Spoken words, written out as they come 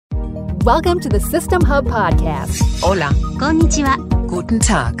Welcome to the System Hub Podcast. Hola. Konnichiwa. Guten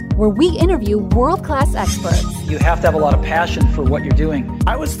Tag. Where we interview world-class experts. You have to have a lot of passion for what you're doing.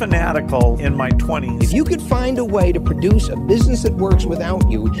 I was fanatical in my 20s. If you could find a way to produce a business that works without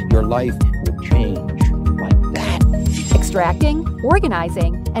you, your life would change like that. Extracting,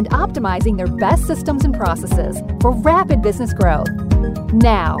 organizing, and optimizing their best systems and processes for rapid business growth.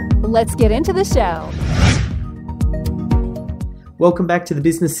 Now, let's get into the show. Welcome back to the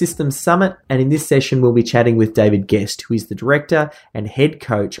Business Systems Summit, and in this session we'll be chatting with David Guest, who is the Director and Head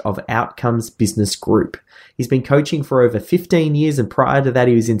Coach of Outcomes Business Group. He's been coaching for over 15 years, and prior to that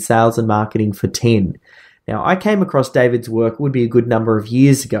he was in sales and marketing for 10. Now, I came across David's work, would be a good number of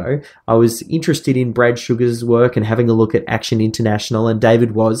years ago. I was interested in Brad Sugar's work and having a look at Action International, and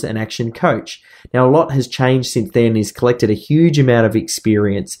David was an Action coach. Now, a lot has changed since then. He's collected a huge amount of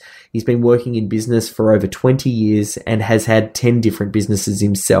experience. He's been working in business for over 20 years and has had 10 different businesses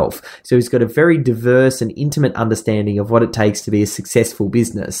himself. So he's got a very diverse and intimate understanding of what it takes to be a successful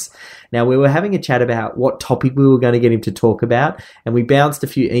business. Now, we were having a chat about what topic we were going to get him to talk about, and we bounced a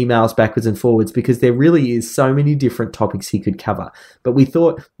few emails backwards and forwards because there really is so many different topics he could cover. But we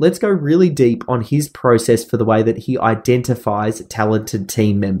thought, let's go really deep on his process for the way that he identifies talented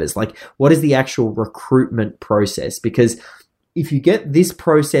team members. Like, what is the actual recruitment process? Because if you get this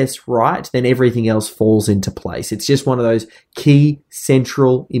process right, then everything else falls into place. It's just one of those key,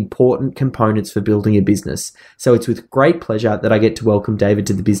 central, important components for building a business. So it's with great pleasure that I get to welcome David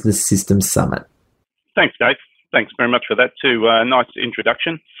to the Business Systems Summit. Thanks, Dave. Thanks very much for that too. Nice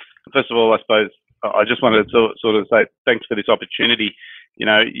introduction. First of all, I suppose I just wanted to sort of say thanks for this opportunity. You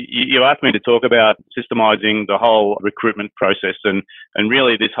know, you asked me to talk about systemizing the whole recruitment process and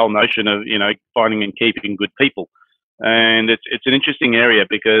really this whole notion of, you know, finding and keeping good people. And it's an interesting area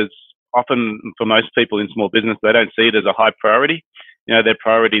because often for most people in small business, they don't see it as a high priority. You know, their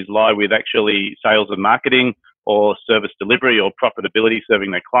priorities lie with actually sales and marketing or service delivery or profitability serving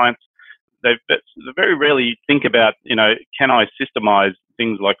their clients. They very rarely think about, you know, can I systemize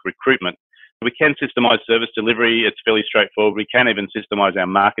things like recruitment? We can systemize service delivery. It's fairly straightforward. We can even systemize our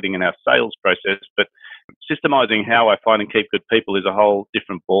marketing and our sales process, but systemizing how I find and keep good people is a whole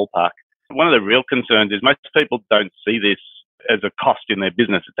different ballpark. One of the real concerns is most people don't see this as a cost in their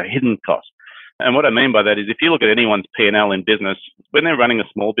business. It's a hidden cost. And what I mean by that is if you look at anyone's P&L in business, when they're running a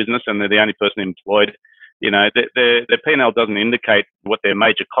small business and they're the only person employed, you know, their P&L doesn't indicate what their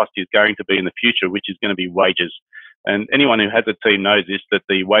major cost is going to be in the future, which is going to be wages. And anyone who has a team knows this, that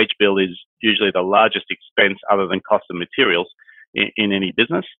the wage bill is usually the largest expense other than cost of materials in any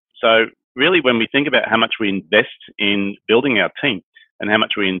business. So really when we think about how much we invest in building our team, and how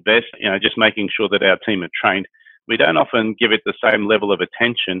much we invest, you know, just making sure that our team are trained, we don't often give it the same level of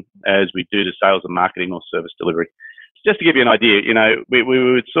attention as we do to sales and marketing or service delivery. Just to give you an idea, you know, we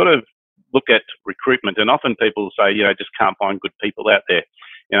would sort of look at recruitment, and often people say, you know, just can't find good people out there.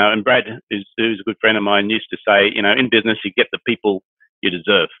 You know, and Brad, who's a good friend of mine, used to say, you know, in business, you get the people you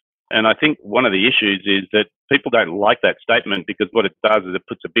deserve. And I think one of the issues is that people don't like that statement because what it does is it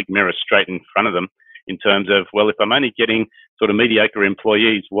puts a big mirror straight in front of them in terms of, well, if I'm only getting sort of mediocre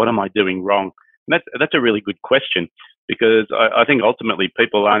employees, what am I doing wrong? And that's a really good question because I think ultimately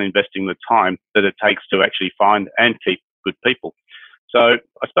people aren't investing the time that it takes to actually find and keep good people. So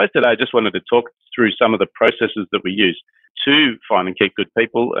I suppose today I just wanted to talk through some of the processes that we use to find and keep good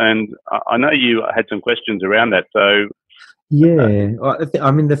people. And I know you had some questions around that. So yeah,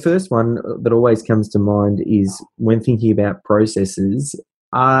 I mean, the first one that always comes to mind is when thinking about processes,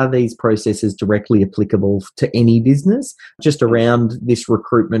 are these processes directly applicable to any business? Just around this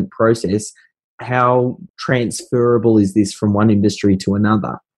recruitment process, how transferable is this from one industry to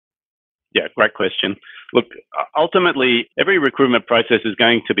another? Yeah, great question. Look, ultimately, every recruitment process is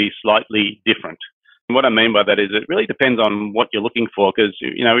going to be slightly different. And what I mean by that is it really depends on what you're looking for because,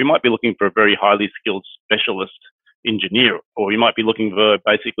 you know, we might be looking for a very highly skilled specialist engineer, or we might be looking for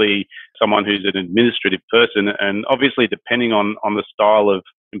basically someone who's an administrative person. And obviously, depending on the style of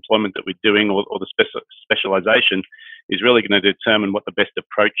employment that we're doing or the specialization is really going to determine what the best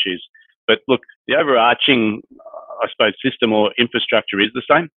approach is. But look, the overarching, I suppose, system or infrastructure is the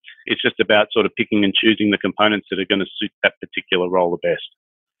same. It's just about sort of picking and choosing the components that are going to suit that particular role the best.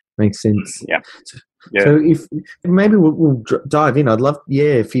 Makes sense. Yeah. So if maybe we'll dive in. I'd love, for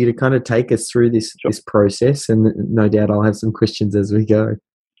you to kind of take us through this process, and no doubt I'll have some questions as we go.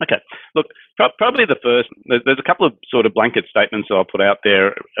 Okay. Look, probably the first, there's a couple of sort of blanket statements I'll put out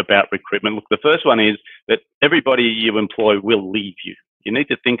there about recruitment. Look, the first one is that everybody you employ will leave you. You need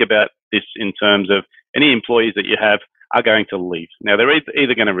to think about this in terms of any employees that you have are going to leave. Now, they're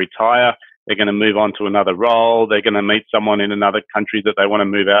either going to retire, they're going to move on to another role, they're going to meet someone in another country that they want to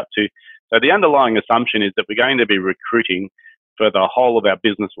move out to. So the underlying assumption is that we're going to be recruiting for the whole of our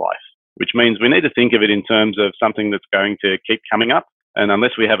business life, which means we need to think of it in terms of something that's going to keep coming up. And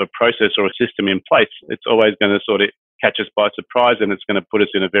unless we have a process or a system in place, it's always going to sort of catch us by surprise, and it's going to put us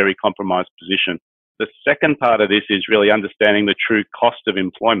in a very compromised position. The second part of this is really understanding the true cost of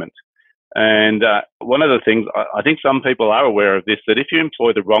employment. And one of the things, I think some people are aware of this, that if you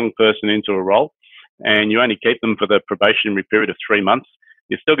employ the wrong person into a role and you only keep them for the probationary period of 3 months,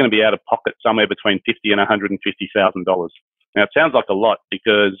 you're still going to be out of pocket somewhere between $50,000 and $150,000. Now, it sounds like a lot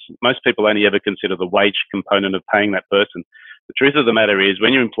because most people only ever consider the wage component of paying that person. The truth of the matter is,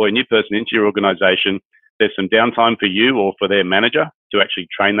 when you employ a new person into your organization, there's some downtime for you or for their manager to actually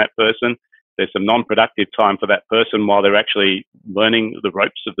train that person. There's some non-productive time for that person while they're actually learning the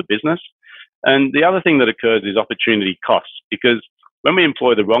ropes of the business. And the other thing that occurs is opportunity costs, because when we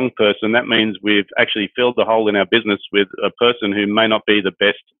employ the wrong person, that means we've actually filled the hole in our business with a person who may not be the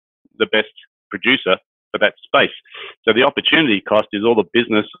best producer for that space. So the opportunity cost is all the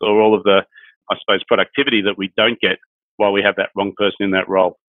business or all of the, I suppose, productivity that we don't get while we have that wrong person in that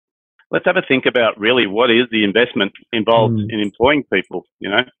role. Let's have a think about really what is the investment involved in employing people,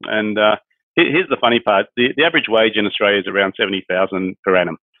 and here's the funny part. The average wage in Australia is around $70,000 per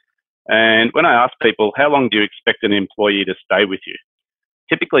annum. And when I ask people, how long do you expect an employee to stay with you?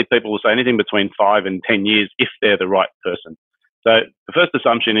 Typically, people will say anything between 5 and 10 years if they're the right person. So the first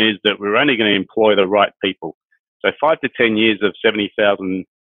assumption is that we're only going to employ the right people. So 5 to 10 years of $70,000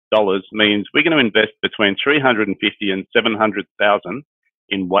 means we're going to invest between $350,000 and $700,000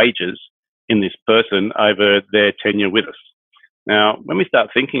 in wages in this person over their tenure with us. Now, when we start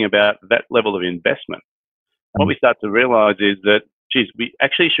thinking about that level of investment, what we start to realize is that, we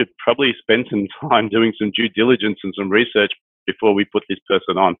actually should probably spend some time doing some due diligence and some research before we put this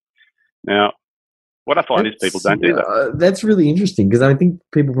person on. Now, what I find is people don't do that. That's really interesting, because I think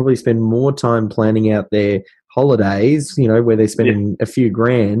people probably spend more time planning out their holidays, where they're spending a few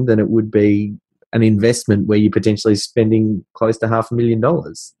grand, than it would be an investment where you're potentially spending close to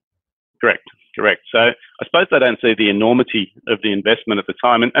 $500,000. Correct. So I suppose they don't see the enormity of the investment at the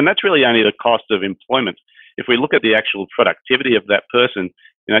time. And that's really only the cost of employment. If we look at the actual productivity of that person,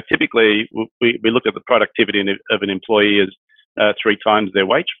 typically we look at the productivity of an employee as 3 times their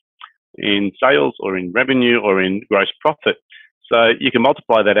wage in sales or in revenue or in gross profit. So you can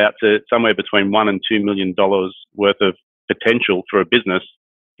multiply that out to somewhere between $1 and $2 million worth of potential for a business,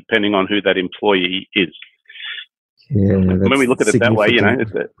 depending on who that employee is. Yeah, when we look at it that way,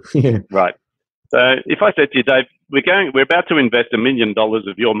 it's right. So if I said to you, Dave, we're about to invest $1 million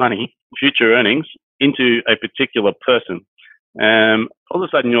of your money, future earnings, into a particular person, all of a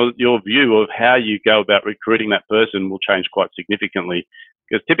sudden your view of how you go about recruiting that person will change quite significantly.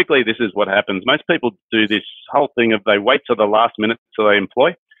 Because typically this is what happens. Most people do this whole thing of they wait till the last minute till they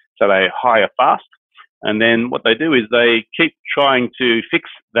employ, so they hire fast. And then what they do is they keep trying to fix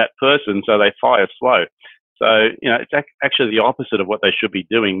that person, so they fire slow. So, it's actually the opposite of what they should be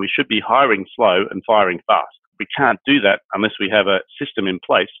doing. We should be hiring slow and firing fast. We can't do that unless we have a system in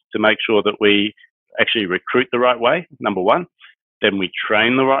place to make sure that we actually recruit the right way, number one. Then we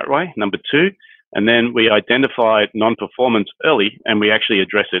train the right way, number two. And then we identify non-performance early and we actually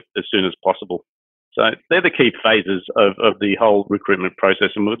address it as soon as possible. So they're the key phases of the whole recruitment process,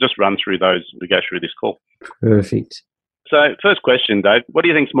 and we'll just run through those as we go through this call. Perfect. So first question, Dave, what do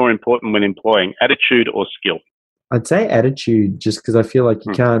you think is more important when employing, attitude or skill? I'd say attitude, just because I feel like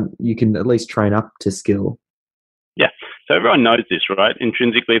you can at least train up to skill. Yeah. So everyone knows this, right?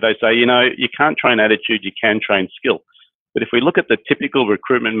 Intrinsically, they say, you can't train attitude, you can train skill. But if we look at the typical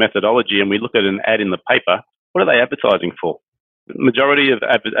recruitment methodology and we look at an ad in the paper, what are they advertising for? The majority of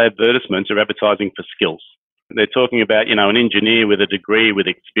advertisements are advertising for skills. They're talking about, an engineer with a degree, with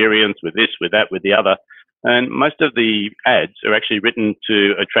experience, with this, with that, with the other. And most of the ads are actually written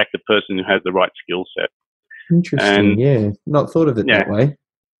to attract the person who has the right skill set. Interesting, Not thought of it that way.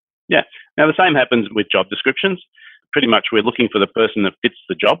 Yeah. Now, the same happens with job descriptions. Pretty much we're looking for the person that fits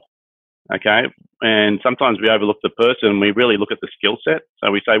the job, okay? And sometimes we overlook the person, we really look at the skill set.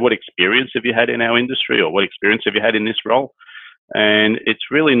 So we say, what experience have you had in our industry, or what experience have you had in this role? And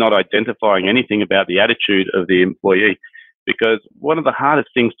it's really not identifying anything about the attitude of the employee, because one of the hardest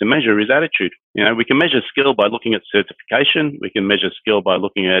things to measure is attitude. We can measure skill by looking at certification. We can measure skill by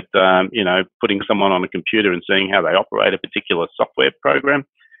looking at, putting someone on a computer and seeing how they operate a particular software program.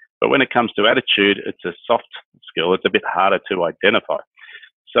 But when it comes to attitude, it's a soft skill. It's a bit harder to identify.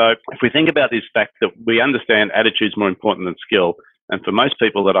 So if we think about this fact that we understand attitude is more important than skill, and for most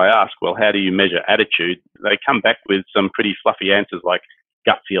people that I ask, well, how do you measure attitude? They come back with some pretty fluffy answers like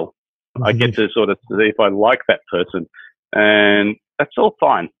gut feel. I get to sort of see if I like that person. And that's all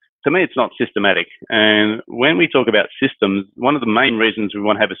fine. to me, it's not systematic. And when we talk about systems, one of the main reasons we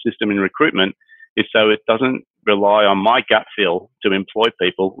want to have a system in recruitment is so it doesn't rely on my gut feel to employ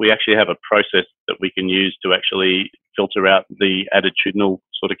people. We actually have a process that we can use to actually filter out the attitudinal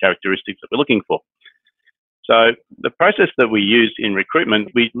sort of characteristics that we're looking for. So the process that we use in recruitment,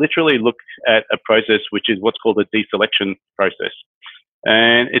 we literally look at a process which is what's called a deselection process.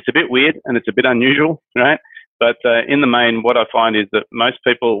 And it's a bit weird and it's a bit unusual, right? But in the main, what I find is that most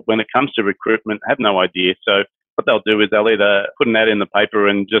people, when it comes to recruitment, have no idea. So what they'll do is they'll either put an ad in the paper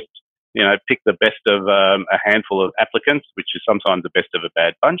and just, pick the best of a handful of applicants, which is sometimes the best of a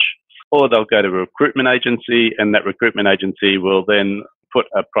bad bunch, or they'll go to a recruitment agency, and that recruitment agency will then put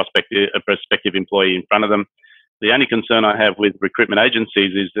a prospective employee in front of them. The only concern I have with recruitment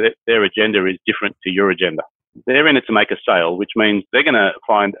agencies is that their agenda is different to your agenda. They're in it to make a sale, which means they're going to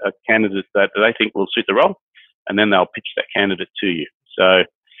find a candidate that they think will suit the role, and then they'll pitch that candidate to you. So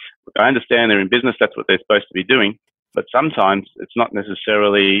I understand they're in business, that's what they're supposed to be doing, but sometimes it's not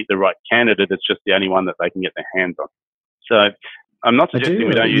necessarily the right candidate, it's just the only one that they can get their hands on. So I'm not suggesting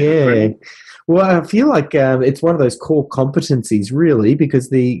we don't use it. Well, I feel like it's one of those core competencies, really, because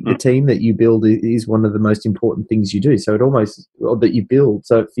the team that you build is one of the most important things you do. So that you build.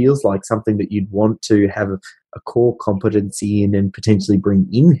 So it feels like something that you'd want to have a core competency in and potentially bring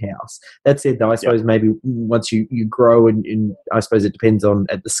in-house. That said, though, I suppose maybe once you grow, and I suppose it depends on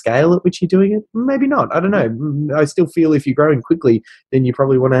at the scale at which you're doing it. Maybe not. I don't know. I still feel if you're growing quickly, then you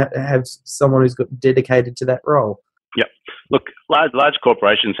probably want to have someone who's got dedicated to that role. Yeah. Look, large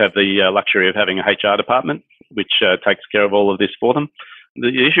corporations have the luxury of having a HR department, which takes care of all of this for them.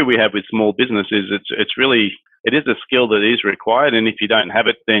 The issue we have with small business is it is a skill that is required, and if you don't have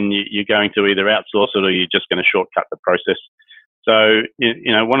it, then you're going to either outsource it or you're just going to shortcut the process. So,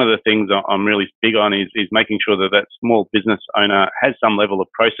 one of the things I'm really big on is making sure that small business owner has some level of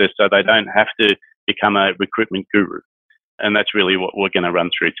process so they don't have to become a recruitment guru. And that's really what we're going to run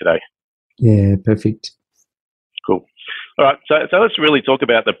through today. Yeah, perfect. Cool. All right, so let's really talk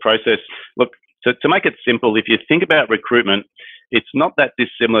about the process. Look, to make it simple, if you think about recruitment, it's not that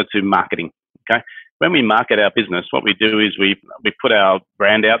dissimilar to marketing, okay? When we market our business, what we do is we put our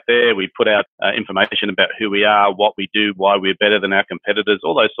brand out there, we put out information about who we are, what we do, why we're better than our competitors,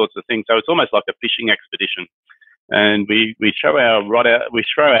 all those sorts of things. So it's almost like a fishing expedition. And we throw our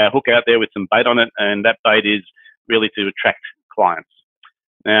hook out there with some bait on it, and that bait is really to attract clients.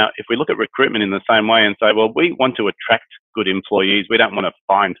 Now, if we look at recruitment in the same way and say, well, we want to attract good employees, we don't want to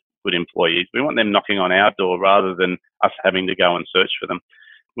find good employees. We want them knocking on our door rather than us having to go and search for them.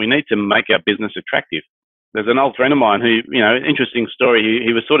 We need to make our business attractive. There's an old friend of mine who, interesting story.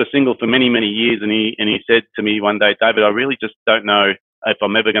 He was sort of single for many, many years, and he said to me one day, David, I really just don't know if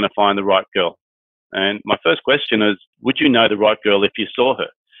I'm ever going to find the right girl. And my first question is, would you know the right girl if you saw her?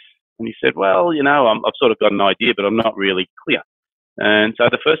 And he said, well, I've sort of got an idea, but I'm not really clear. And so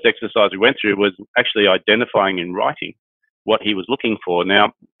the first exercise we went through was actually identifying in writing what he was looking for.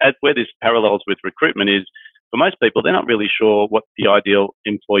 Now, where this parallels with recruitment is, for most people, they're not really sure what the ideal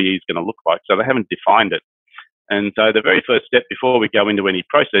employee is going to look like, so they haven't defined it. And so the very first step before we go into any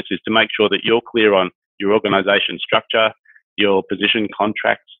process is to make sure that you're clear on your organisation structure, your position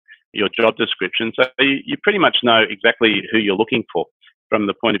contracts, your job description. So you pretty much know exactly who you're looking for from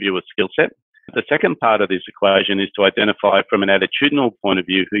the point of view of skill set. The second part of this equation is to identify from an attitudinal point of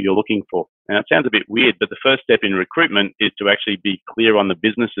view who you're looking for. Now, it sounds a bit weird, but the first step in recruitment is to actually be clear on the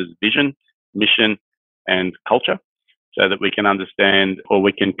business's vision, mission, and culture so that we can understand or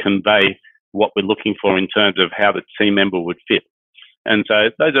we can convey what we're looking for in terms of how the team member would fit. And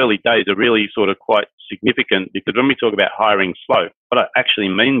so those early days are really sort of quite significant, because when we talk about hiring slow, what I actually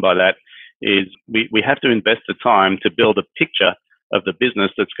mean by that is we have to invest the time to build a picture of the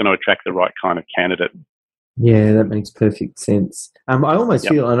business that's going to attract the right kind of candidate. Yeah, that makes perfect sense. I almost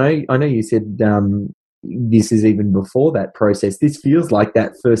feel, I know you said this is even before that process. This feels like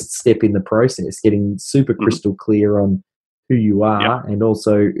that first step in the process, getting super crystal clear on who you are and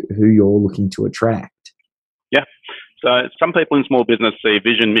also who you're looking to attract. Yeah. So some people in small business see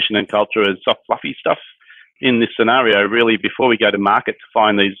vision, mission, and culture as soft, fluffy stuff. In this scenario, really, before we go to market to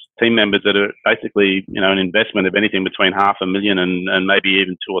find these team members that are basically, an investment of anything between $500,000 and maybe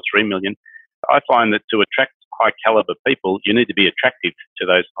even $2 or $3 million, I find that to attract high caliber people, you need to be attractive to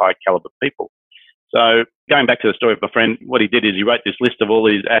those high caliber people. So going back to the story of my friend, what he did is he wrote this list of all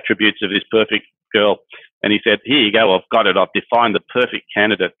these attributes of this perfect girl, and he said, here you go, I've got it, I've defined the perfect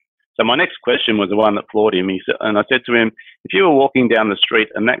candidate. So my next question was the one that floored him. And I said to him, if you were walking down the street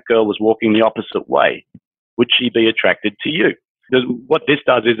and that girl was walking the opposite way, would she be attracted to you? Because what this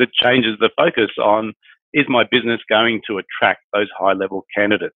does is it changes the focus on is my business going to attract those high-level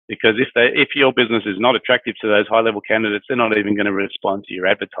candidates? Because if your business is not attractive to those high-level candidates, they're not even going to respond to your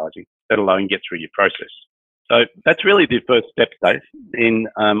advertising, let alone get through your process. So that's really the first step, Dave, in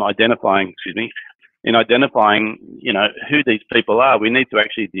identifying, who these people are. We need to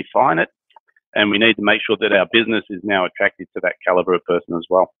actually define it, and we need to make sure that our business is now attractive to that caliber of person as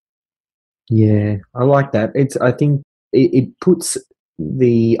well. Yeah, I like that. I think it puts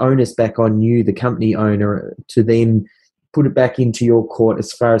the onus back on you, the company owner, to then put it back into your court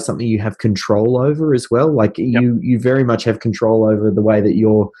as far as something you have control over as well. Like you very much have control over the way that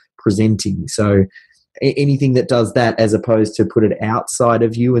you're presenting. So anything that does that, as opposed to put it outside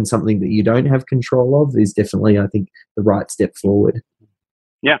of you and something that you don't have control of, is definitely, I think, the right step forward.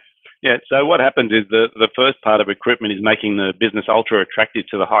 Yeah. So what happens is the first part of recruitment is making the business ultra attractive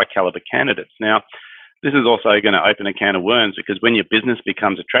to the high caliber candidates. Now, this is also going to open a can of worms, because when your business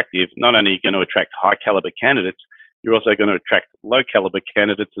becomes attractive, not only are you going to attract high caliber candidates, you're also going to attract low caliber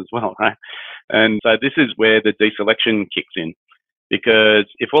candidates as well, right? And so this is where the deselection kicks in, because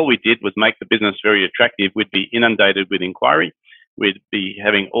if all we did was make the business very attractive, we'd be inundated with inquiry. We'd be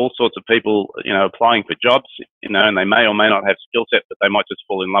having all sorts of people, applying for jobs, and they may or may not have skill set, but they might just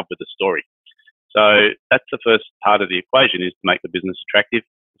fall in love with the story. So that's the first part of the equation, is to make the business attractive.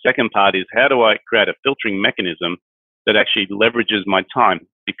 The second part is, how do I create a filtering mechanism that actually leverages my time?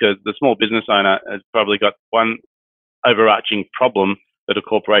 Because the small business owner has probably got one overarching problem that a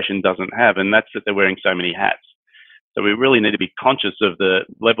corporation doesn't have, and that's that they're wearing so many hats. So we really need to be conscious of the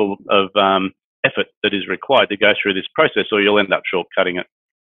level of effort that is required to go through this process, or you'll end up shortcutting it.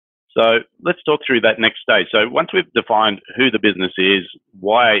 So let's talk through that next stage. So once we've defined who the business is,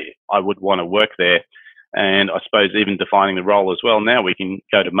 why I would want to work there, and I suppose even defining the role as well, now we can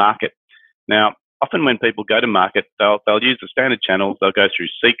go to market. Now, often when people go to market, they'll use the standard channels. They'll go through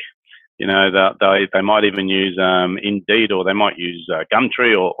Seek. They might even use Indeed, or they might use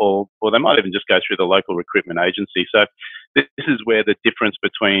Gumtree, or they might even just go through the local recruitment agency. So this is where the difference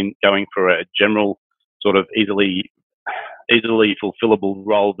between going for a general sort of easily fulfillable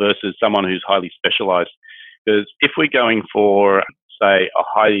role versus someone who's highly specialized. Because if we're going for, say, a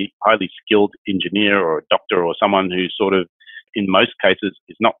highly skilled engineer or a doctor, or someone who sort of, in most cases,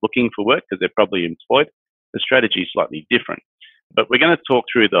 is not looking for work because they're probably employed, the strategy is slightly different. But we're going to talk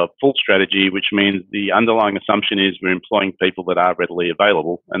through the full strategy, which means the underlying assumption is we're employing people that are readily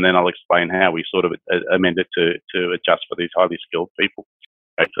available, and then I'll explain how we sort of amend it to adjust for these highly skilled people.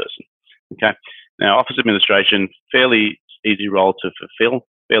 Great person. Okay. Now, office administration, fairly easy role to fulfill,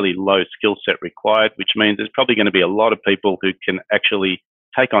 fairly low skill set required, which means there's probably going to be a lot of people who can actually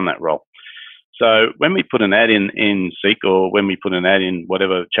take on that role. So when we put an ad in Seek, or when we put an ad in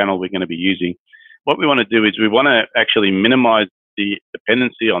whatever channel we're going to be using, what we want to do is we want to actually minimize the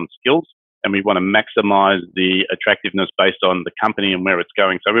dependency on skills, and we want to maximize the attractiveness based on the company and where it's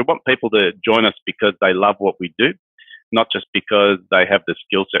going. So we want people to join us because they love what we do, not just because they have the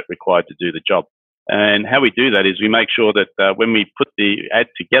skill set required to do the job. And how we do that is we make sure that when we put the ad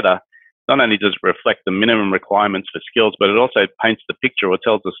together, not only does it reflect the minimum requirements for skills, but it also paints the picture or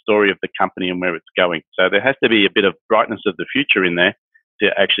tells the story of the company and where it's going. So there has to be a bit of brightness of the future in there to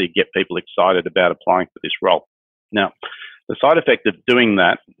actually get people excited about applying for this role. Now, the side effect of doing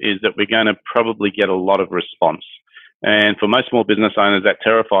that is that we're going to probably get a lot of response. And for most small business owners, that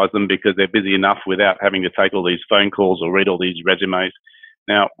terrifies them because they're busy enough without having to take all these phone calls or read all these resumes.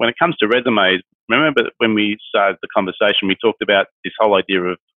 Now, when it comes to resumes, remember when we started the conversation, we talked about this whole idea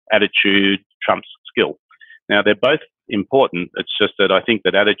of attitude trumps skill. Now, they're both important. It's just that I think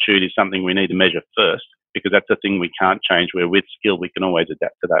that attitude is something we need to measure first, because that's the thing we can't change, where with skill, we can always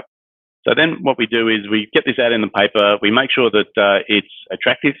adapt to that. So then what we do is we get this ad in the paper. We make sure that it's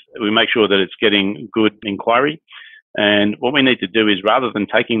attractive. We make sure that it's getting good inquiry. And what we need to do is, rather than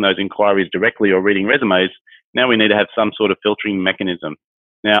taking those inquiries directly or reading resumes, now we need to have some sort of filtering mechanism.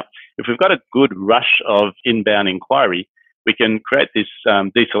 Now, if we've got a good rush of inbound inquiry, we can create this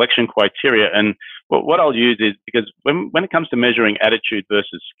deselection criteria. And what I'll use is, because when it comes to measuring attitude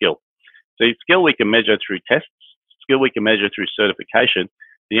versus skill, so skill we can measure through tests, skill we can measure through certification.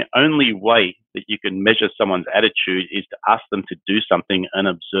 The only way that you can measure someone's attitude is to ask them to do something and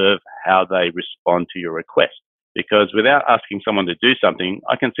observe how they respond to your request. Because without asking someone to do something,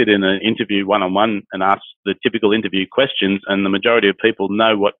 I can sit in an interview one-on-one and ask the typical interview questions, and the majority of people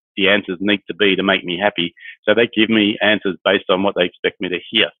know what the answers need to be to make me happy. So they give me answers based on what they expect me to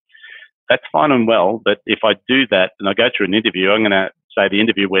hear. That's fine and well, but if I do that and I go through an interview, I'm going to say the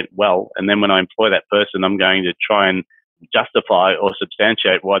interview went well, and then when I employ that person, I'm going to try and justify or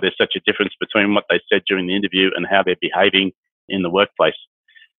substantiate why there's such a difference between what they said during the interview and how they're behaving in the workplace.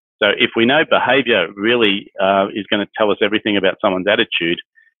 So if we know behavior really is going to tell us everything about someone's attitude,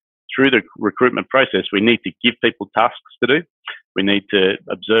 through the recruitment process, we need to give people tasks to do. We need to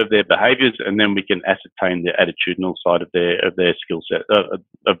observe their behaviors, and then we can ascertain the attitudinal side of their skill set,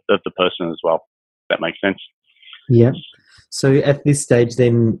 of the person as well. That makes sense? Yeah. So at this stage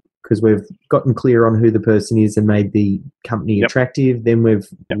then, because we've gotten clear on who the person is and made the company attractive, then we've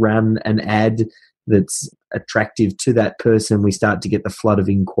run an ad that's attractive to that person. We start to get the flood of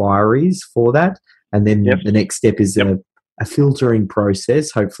inquiries for that. And then the next step is a filtering process,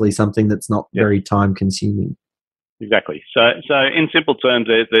 hopefully something that's not very time consuming. Exactly. So in simple terms,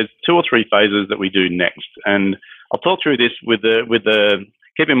 there's 2 or 3 phases that we do next. And I'll talk through this with the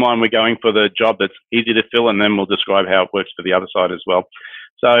keep in mind we're going for the job that's easy to fill, and then we'll describe how it works for the other side as well.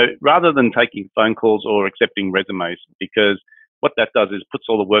 So rather than taking phone calls or accepting resumes, because what that does is puts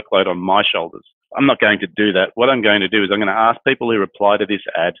all the workload on my shoulders. I'm not going to do that. What I'm going to do is I'm going to ask people who reply to this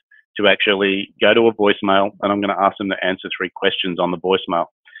ad to actually go to a voicemail, and I'm going to ask them to answer 3 questions on the voicemail.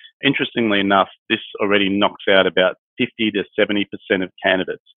 Interestingly enough, this already knocks out about 50 to 70% of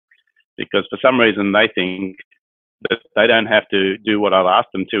candidates, because for some reason they think that they don't have to do what I've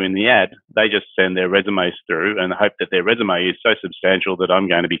asked them to in the ad. They just send their resumes through and hope that their resume is so substantial that I'm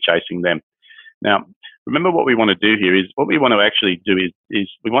going to be chasing them. Now, remember what we want to do here is what we want to actually do is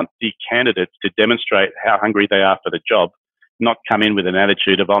we want the candidates to demonstrate how hungry they are for the job, not come in with an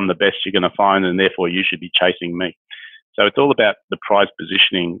attitude of I'm the best you're going to find and therefore you should be chasing me. So it's all about the prize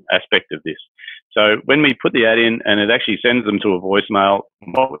positioning aspect of this. So when we put the ad in and it actually sends them to a voicemail,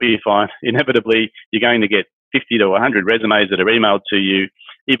 what we find, inevitably, you're going to get 50 to 100 resumes that are emailed to you,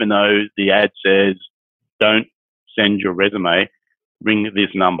 even though the ad says, don't send your resume, ring this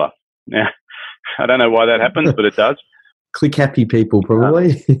number. Now, I don't know why that happens, but it does. Click happy people,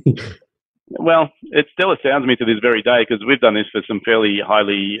 probably. Well, it still astounds me to this very day, because we've done this for some fairly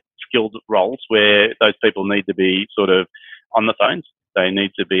highly skilled roles where those people need to be sort of on the phones. They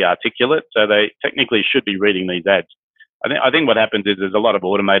need to be articulate, so they technically should be reading these ads. I think what happens is there's a lot of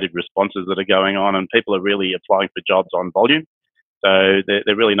automated responses that are going on, and people are really applying for jobs on volume. So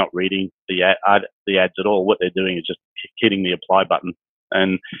they're really not reading the ads at all. What they're doing is just hitting the apply button,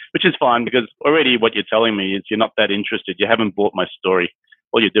 and which is fine, because already what you're telling me is you're not that interested. You haven't bought my story.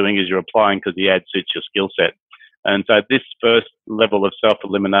 All you're doing is you're applying because the ad suits your skill set. And so this first level of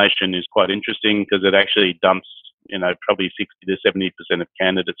self-elimination is quite interesting, because it actually dumps, probably 60 to 70% of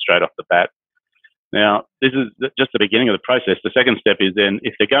candidates straight off the bat. Now, this is just the beginning of the process. The second step is then,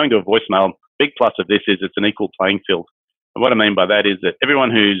 if they're going to a voicemail, big plus of this is it's an equal playing field. And what I mean by that is that everyone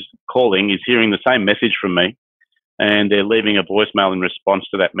who's calling is hearing the same message from me, and they're leaving a voicemail in response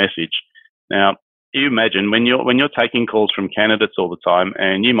to that message. Now, you imagine when you're taking calls from candidates all the time,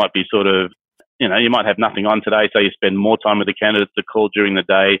 and you might be sort of, you might have nothing on today, so you spend more time with the candidates to call during the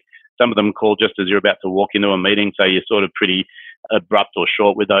day. Some of them call just as you're about to walk into a meeting, so you're sort of pretty abrupt or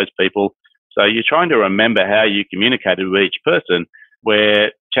short with those people. So you're trying to remember how you communicated with each person,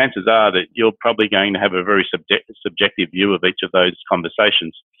 where chances are that you're probably going to have a very subjective view of each of those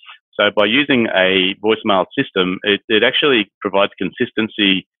conversations. So by using a voicemail system, it actually provides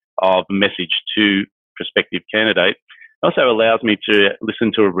consistency of message to prospective candidate. It also allows me to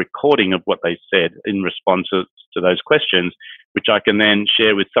listen to a recording of what they said in response to those questions, which I can then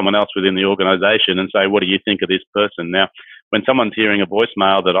share with someone else within the organization and say, what do you think of this person? Now, when someone's hearing a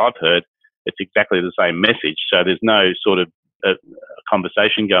voicemail that I've heard, it's exactly the same message. So there's no sort of a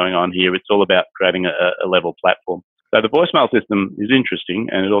conversation going on here. It's all about creating a level platform. So the voicemail system is interesting,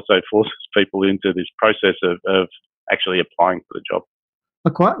 and it also forces people into this process of actually applying for the job. I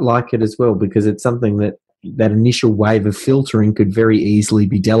quite like it as well, because it's something that initial wave of filtering could very easily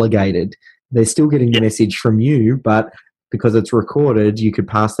be delegated. They're still getting the message from you, but because it's recorded, you could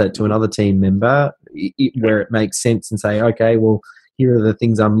pass that to another team member where it makes sense and say, okay, well, here are the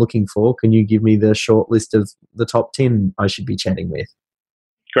things I'm looking for. Can you give me the short list of the top 10 I should be chatting with?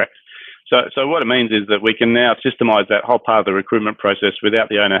 Correct. So what it means is that we can now systemize that whole part of the recruitment process without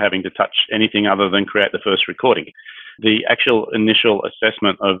the owner having to touch anything other than create the first recording. The actual initial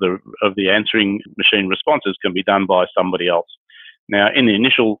assessment of the answering machine responses can be done by somebody else. Now, in the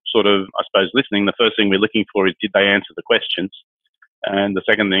initial sort of, I suppose, listening, the first thing we're looking for is, did they answer the questions? And the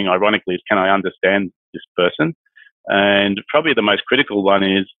second thing, ironically, is, can I understand this person? And probably the most critical one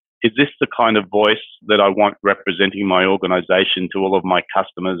is this the kind of voice that I want representing my organization to all of my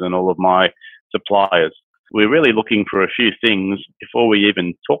customers and all of my suppliers? We're really looking for a few things before we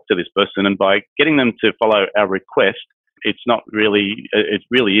even talk to this person. And by getting them to follow our request, it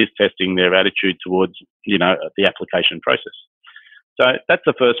really is testing their attitude towards, the application process. So that's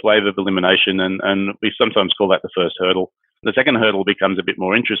the first wave of elimination, and we sometimes call that the first hurdle. The second hurdle becomes a bit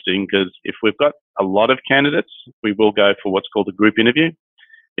more interesting because if we've got a lot of candidates, we will go for what's called a group interview.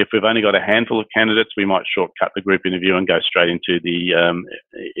 If we've only got a handful of candidates, we might shortcut the group interview and go straight into the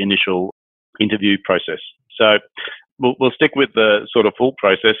initial interview process. So we'll stick with the sort of full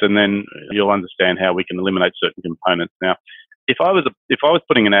process, and then you'll understand how we can eliminate certain components. Now, if I was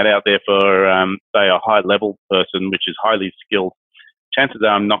putting an ad out there for say a high level person, which is highly skilled, chances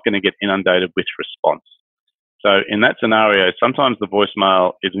are I'm not going to get inundated with response. So in that scenario, sometimes the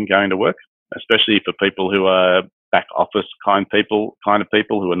voicemail isn't going to work, especially for people who are back office kind of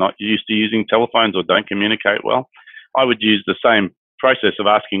people who are not used to using telephones or don't communicate well. I would use the same process of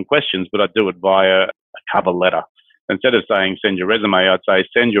asking questions, but I'd do it via a cover letter. Instead of saying send your resume, I'd say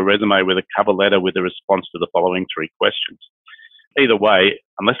send your resume with a cover letter with a response to the following 3 questions. Either way,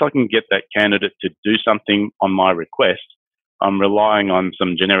 unless I can get that candidate to do something on my request, I'm relying on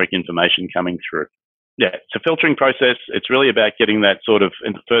some generic information coming through. Yeah, it's a filtering process. It's really about getting that sort of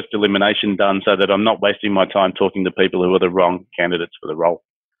first elimination done so that I'm not wasting my time talking to people who are the wrong candidates for the role.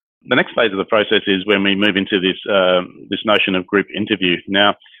 The next phase of the process is when we move into this notion of group interview.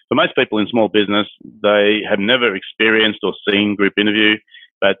 Now, for most people in small business, they have never experienced or seen group interview,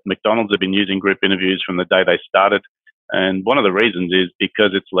 but McDonald's have been using group interviews from the day they started. And one of the reasons is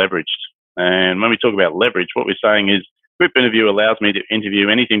because it's leveraged. And when we talk about leverage, what we're saying is group interview allows me to interview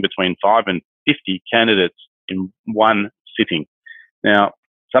anything between 5 and 50 candidates in one sitting. Now,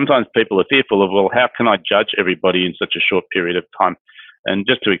 sometimes people are fearful of, well, how can I judge everybody in such a short period of time? And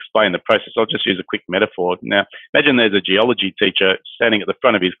just to explain the process, I'll just use a quick metaphor. Now, imagine there's a geology teacher standing at the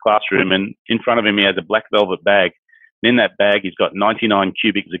front of his classroom, and in front of him he has a black velvet bag. And in that bag he's got 99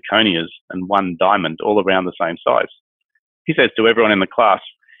 cubic zirconias and 1 diamond, all around the same size. He says to everyone in the class,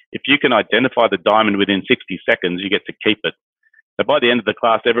 if you can identify the diamond within 60 seconds, you get to keep it. So by the end of the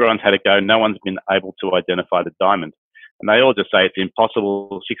class, everyone's had a go. No one's been able to identify the diamond. And they all just say it's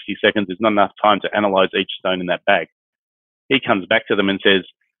impossible. 60 seconds is not enough time to analyze each stone in that bag. He comes back to them and says,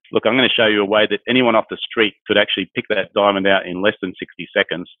 look, I'm going to show you a way that anyone off the street could actually pick that diamond out in less than 60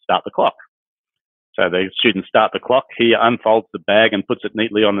 seconds. Start the clock. So the students start the clock. He unfolds the bag and puts it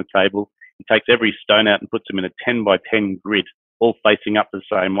neatly on the table. He takes every stone out and puts them in a 10 by 10 grid, all facing up the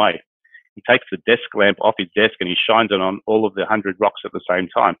same way. He takes the desk lamp off his desk and he shines it on all of the 100 rocks at the same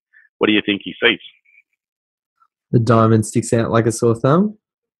time. What do you think he sees? The diamond sticks out like a sore thumb.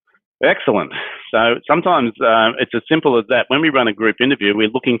 Excellent. So sometimes it's as simple as that. When we run a group interview, we're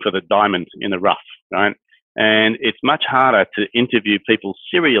looking for the diamond in the rough, right? And it's much harder to interview people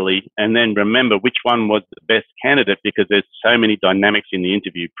serially and then remember which one was the best candidate because there's so many dynamics in the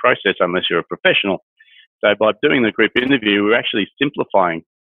interview process unless you're a professional. So by doing the group interview, we're actually simplifying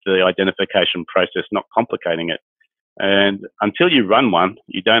the identification process, not complicating it. And until you run one,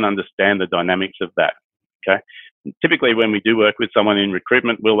 you don't understand the dynamics of that, okay? Typically, when we do work with someone in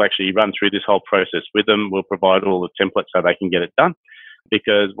recruitment, we'll actually run through this whole process with them. We'll provide all the templates so they can get it done.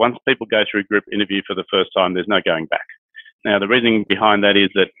 Because once people go through group interview for the first time, there's no going back. Now, the reasoning behind that is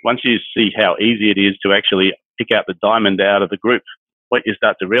that once you see how easy it is to actually pick out the diamond out of the group, what you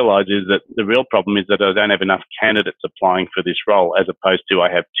start to realize is that the real problem is that I don't have enough candidates applying for this role as opposed to I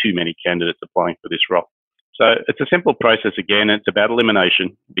have too many candidates applying for this role. So it's a simple process again. It's about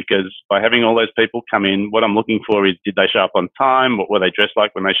elimination because by having all those people come in, what I'm looking for is did they show up on time? What were they dressed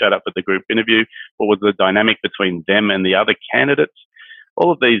like when they showed up at the group interview? What was the dynamic between them and the other candidates?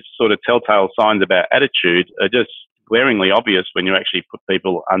 All of these sort of telltale signs about attitude are just glaringly obvious when you actually put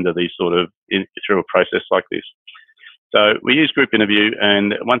people under these sort of through a process like this. So we use group interview,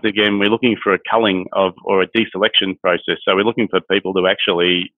 and once again, we're looking for a culling of or a deselection process. So we're looking for people to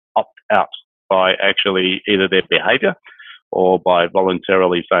actually opt out by actually either their behaviour or by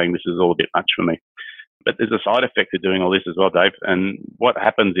voluntarily saying this is all a bit much for me. But there's a side effect to doing all this as well, Dave. And what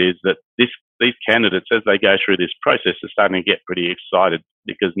happens is that these candidates, as they go through this process, are starting to get pretty excited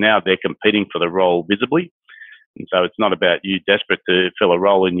because now they're competing for the role visibly. And so it's not about you desperate to fill a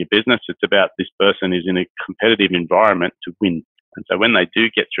role in your business. It's about this person is in a competitive environment to win. And so when they do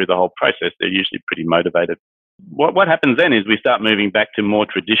get through the whole process, they're usually pretty motivated. What happens then is we start moving back to more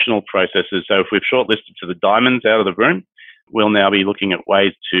traditional processes. So if we've shortlisted to the diamonds out of the room, we'll now be looking at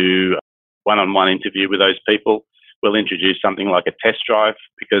ways to one-on-one interview with those people. We'll introduce something like a test drive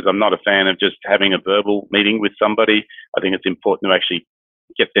because I'm not a fan of just having a verbal meeting with somebody. I think it's important to actually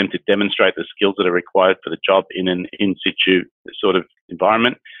get them to demonstrate the skills that are required for the job in an in-situ sort of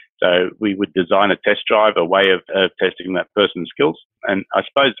environment. So we would design a test drive, a way of testing that person's skills. And I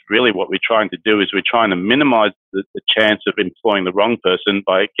suppose really what we're trying to do is we're trying to minimize the chance of employing the wrong person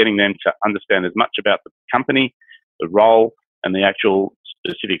by getting them to understand as much about the company, the role, and the actual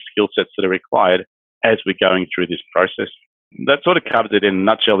specific skill sets that are required as we're going through this process. that sort of covers it in a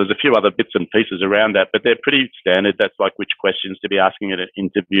nutshell. There's a few other bits and pieces around that, but they're pretty standard. That's like which questions to be asking at an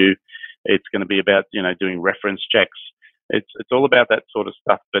interview. It's going to be about, doing reference checks. It's all about that sort of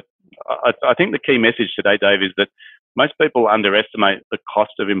stuff. But I think the key message today, Dave, is that most people underestimate the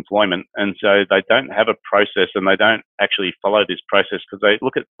cost of employment, and so they don't have a process and they don't actually follow this process because they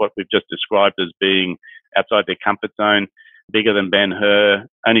look at what we've just described as being outside their comfort zone, bigger than Ben-Hur,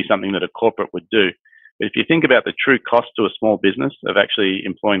 only something that a corporate would do. But if you think about the true cost to a small business of actually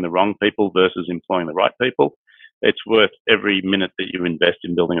employing the wrong people versus employing the right people, it's worth every minute that you invest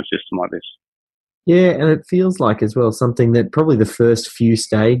in building a system like this. Yeah, and it feels like as well something that probably the first few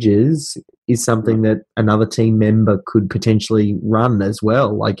stages is something that another team member could potentially run as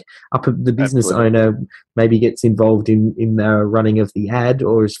well. Like the business owner maybe gets involved in the running of the ad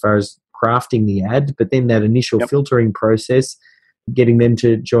or as far as crafting the ad, but then that initial filtering process, getting them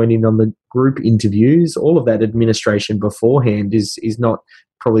to join in on the group interviews, all of that administration beforehand is not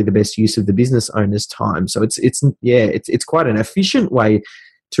probably the best use of the business owner's time. So it's quite an efficient way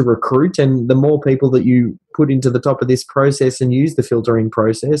to recruit, and the more people that you put into the top of this process and use the filtering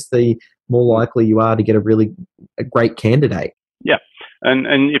process, the more likely you are to get a great candidate. Yeah.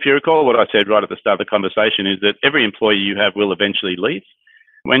 And if you recall what I said right at the start of the conversation is that every employee you have will eventually leave.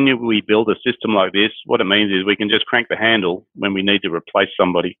 When we build a system like this, what it means is we can just crank the handle when we need to replace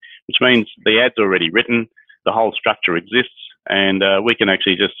somebody, which means the ad's already written, the whole structure exists, and we can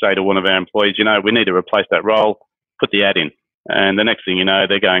actually just say to one of our employees, we need to replace that role, put the ad in. And the next thing you know,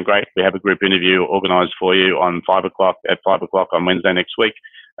 they're going, great, we have a group interview organised for you on 5 o'clock on Wednesday next week.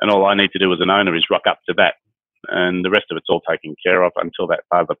 And all I need to do as an owner is rock up to that. And the rest of it's all taken care of until that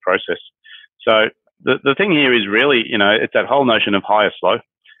part of the process. So the thing here is really, it's that whole notion of hire slow.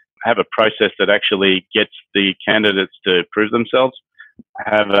 Have a process that actually gets the candidates to prove themselves.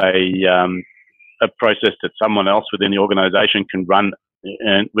 Have a process that someone else within the organisation can run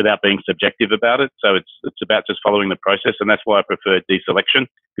and without being subjective about it. So it's about just following the process, and that's why I prefer deselection.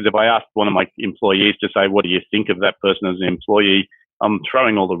 Because if I ask one of my employees to say, what do you think of that person as an employee, I'm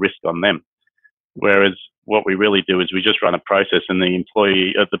throwing all the risk on them. Whereas what we really do is we just run a process, and the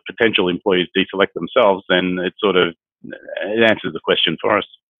potential employees deselect themselves, then it answers the question for us.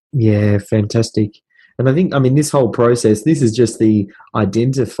 Yeah, fantastic. And I think, this whole process, this is just the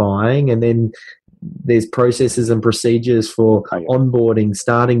identifying, and then there's processes and procedures for onboarding,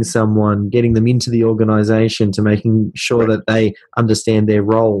 starting someone, getting them into the organization to making sure that they understand their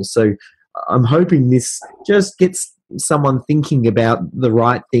role. So I'm hoping this just gets someone thinking about the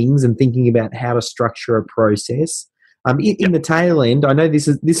right things and thinking about how to structure a process. In the tail end, I know this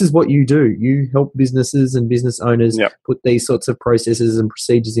is what you do. You help businesses and business owners put these sorts of processes and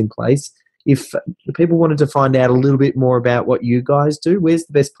procedures in place. If people wanted to find out a little bit more about what you guys do, where's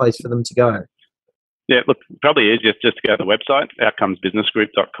the best place for them to go? Yeah, look, probably easiest just to go to the website,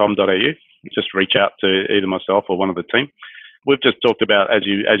 outcomesbusinessgroup.com.au. Just reach out to either myself or one of the team. We've just talked about, as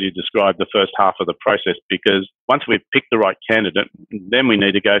you described, the first half of the process, because once we've picked the right candidate, then we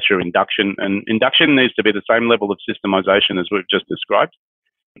need to go through induction. And induction needs to be the same level of systemization as we've just described.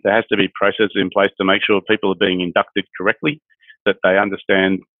 There has to be processes in place to make sure people are being inducted correctly, that they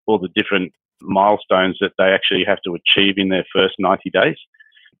understand all the different milestones that they actually have to achieve in their first 90 days.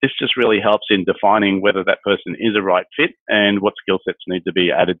 This just really helps in defining whether that person is a right fit and what skill sets need to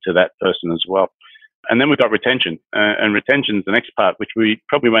be added to that person as well. And then we've got retention. And retention is the next part, which we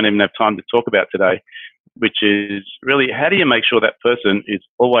probably won't even have time to talk about today, which is really how do you make sure that person is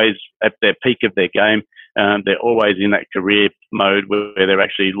always at their peak of their game? They're always in that career mode where they're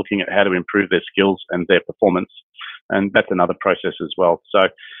actually looking at how to improve their skills and their performance. And that's another process as well. So,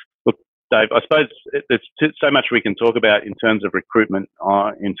 look, Dave, I suppose there's so much we can talk about in terms of recruitment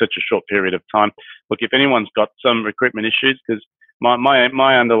in such a short period of time. Look, if anyone's got some recruitment issues, because my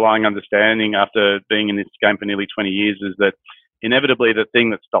underlying understanding after being in this game for nearly 20 years is that inevitably the thing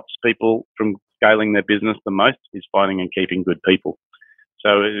that stops people from scaling their business the most is finding and keeping good people.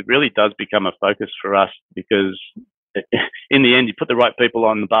 So it really does become a focus for us, because in the end, you put the right people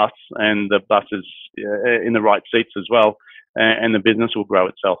on the bus, and the bus is in the right seats as well, and the business will grow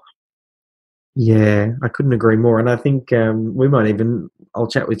itself. Yeah, I couldn't agree more. And I think we might I'll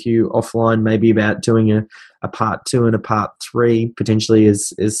chat with you offline maybe about doing a part 2 and a part 3, potentially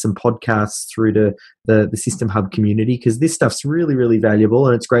as some podcasts through to the System Hub community, because this stuff's really, really valuable.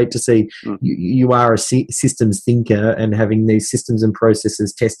 And it's great to see you are a systems thinker, and having these systems and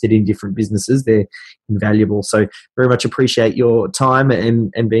processes tested in different businesses, they're invaluable. So very much appreciate your time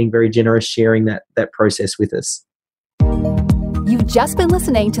and being very generous sharing that process with us. You've just been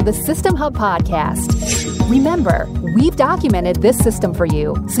listening to the System Hub podcast. Remember, we've documented this system for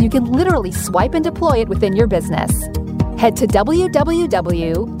you so you can literally swipe and deploy it within your business. Head to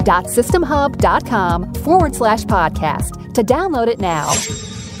www.systemhub.com/podcast to download it now.